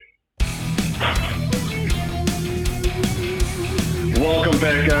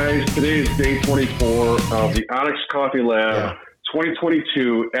back, guys. Today is day 24 of the Onyx Coffee Lab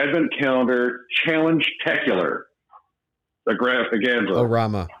 2022 Advent Calendar Challenge-tacular.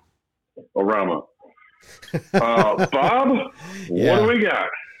 Orama. Bob, what do we got?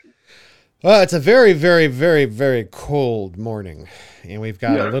 Well, it's a very, very, very, very cold morning, and we've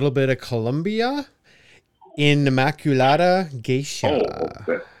got a little bit of Colombia in Immaculata Geisha.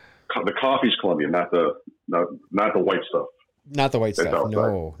 Oh, the coffee's Colombia, not the white stuff. Not the white stuff.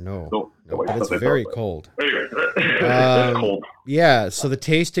 No. But it's very cold. Anyway, it's cold. Yeah. So the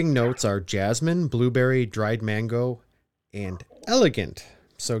tasting notes are jasmine, blueberry, dried mango, and elegant.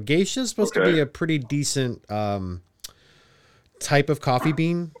 So geisha is supposed to be a pretty decent type of coffee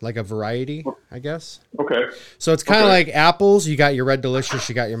bean, like a variety, I guess. Okay. So it's kind of like apples. You got your Red Delicious,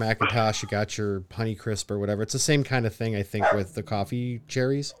 you got your Macintosh, you got your Honey Crisp or whatever. It's the same kind of thing, I think, with the coffee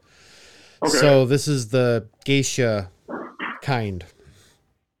cherries. Okay. So this is the geisha kind.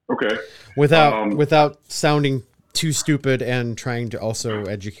 Okay. Without sounding too stupid and trying to also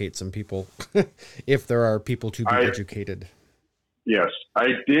educate some people, if there are people to be educated. Yes, I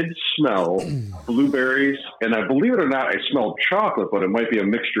did smell blueberries, and I believe it or not, I smelled chocolate, but it might be a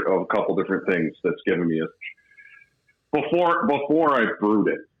mixture of a couple different things that's giving me before I brewed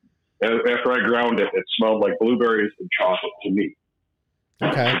it. After I ground it, it smelled like blueberries and chocolate to me.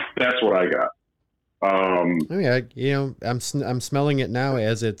 Okay, that's what I got. I'm smelling it now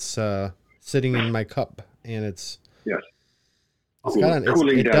as it's sitting in my cup, and it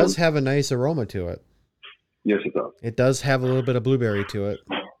does have a nice aroma to it. Yes, it does. It does have a little bit of blueberry to it.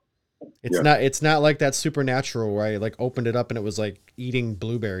 It's not like that Supernatural where I like opened it up and it was like eating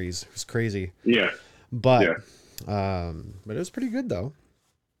blueberries. It was crazy. Yeah. But it was pretty good though.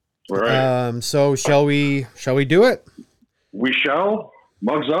 All right. So shall we do it? We shall.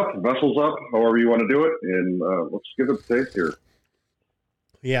 Mugs up, vessels up, however you want to do it, and let's give it a taste here.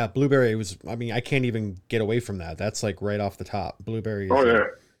 Yeah, blueberry was. I mean, I can't even get away from that. That's like right off the top. Blueberry.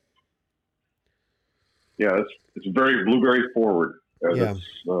 Yeah, it's very blueberry forward. You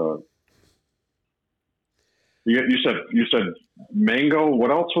said mango. What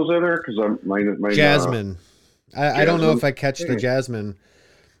else was there? Because my jasmine. I don't know if I catch the jasmine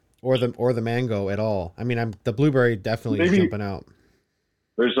or the mango at all. I mean, the blueberry definitely is jumping out.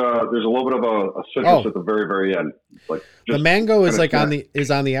 There's a little bit of a citrus at the very, very end. Like the mango is like on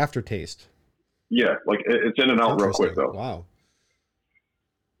the aftertaste. Yeah, like it's in and out real quick though.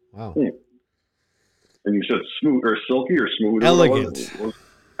 Wow. And you said smooth or silky or smooth? Elegant.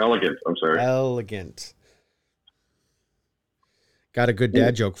 Elegant. I'm sorry. Elegant. Got a good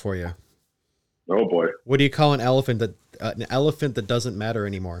dad joke for you. Oh boy. What do you call an elephant that doesn't matter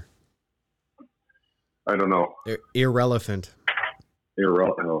anymore? I don't know. Irrelevant.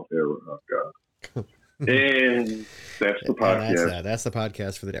 Oh God. And that's the podcast. That's the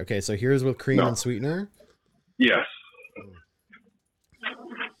podcast for the day. Okay, so here's with cream and sweetener. Yes.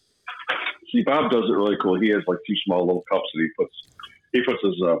 See, Bob does it really cool. He has like two small little cups that he puts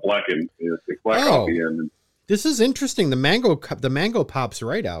his black coffee in. This is interesting. The mango pops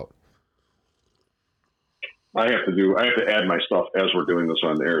right out. I have to add my stuff as we're doing this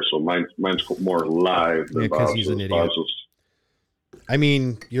on the air, so mine's more live than Bob's. Because he's an idiot. I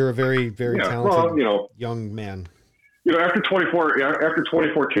mean, you're a very, very talented young man. After 24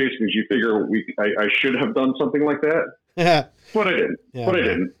 tastings, you figure I should have done something like that. But I didn't. I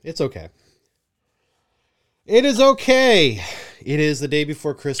didn't. It's okay. It is okay. It is the day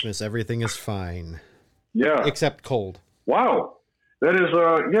before Christmas. Everything is fine. Yeah. Except cold. Wow. That is,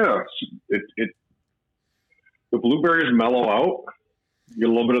 the blueberries mellow out. You get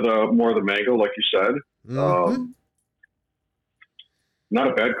a little bit of more of the mango, like you said. Mm-hmm. Not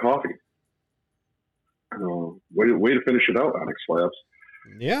a bad coffee. Way to finish it out, Onyx Labs.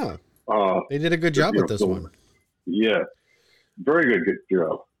 Yeah. They did a good job with this one. Yeah. Very good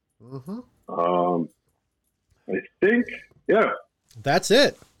job. Mm-hmm. I think, that's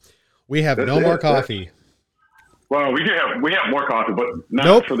it. We have no more coffee. Well, we have more coffee, but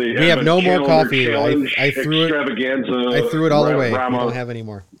not for the. We have no more coffee. I threw extravaganza. I threw it all away. I don't have any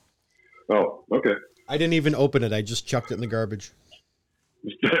more. Oh, okay. I didn't even open it. I just chucked it in the garbage.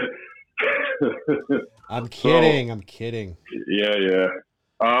 I'm kidding. Yeah.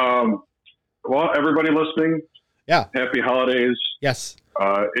 Well, everybody listening. Yeah. Happy holidays. Yes.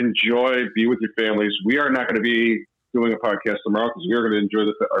 Enjoy. Be with your families. We are not going to be doing a podcast tomorrow because we are going to enjoy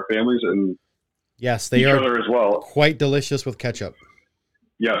our families and they each are other as well. Quite delicious with ketchup.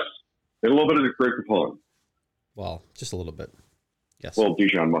 Yes. And a little bit of the Grey Poupon. Well, just a little bit. Yes. Well,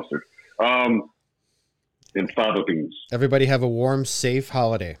 Dijon mustard. And fava beans. Everybody have a warm, safe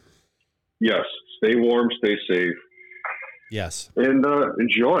holiday. Yes. Stay warm. Stay safe. Yes. And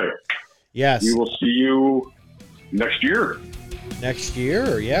enjoy. Yes. We will see you next year. Next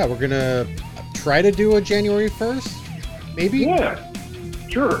year, yeah. We're going to try to do a January 1st, maybe? Yeah,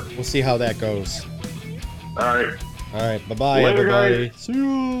 sure. We'll see how that goes. All right. All right. Bye-bye, Later, everybody. guys. See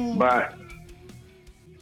you. Bye.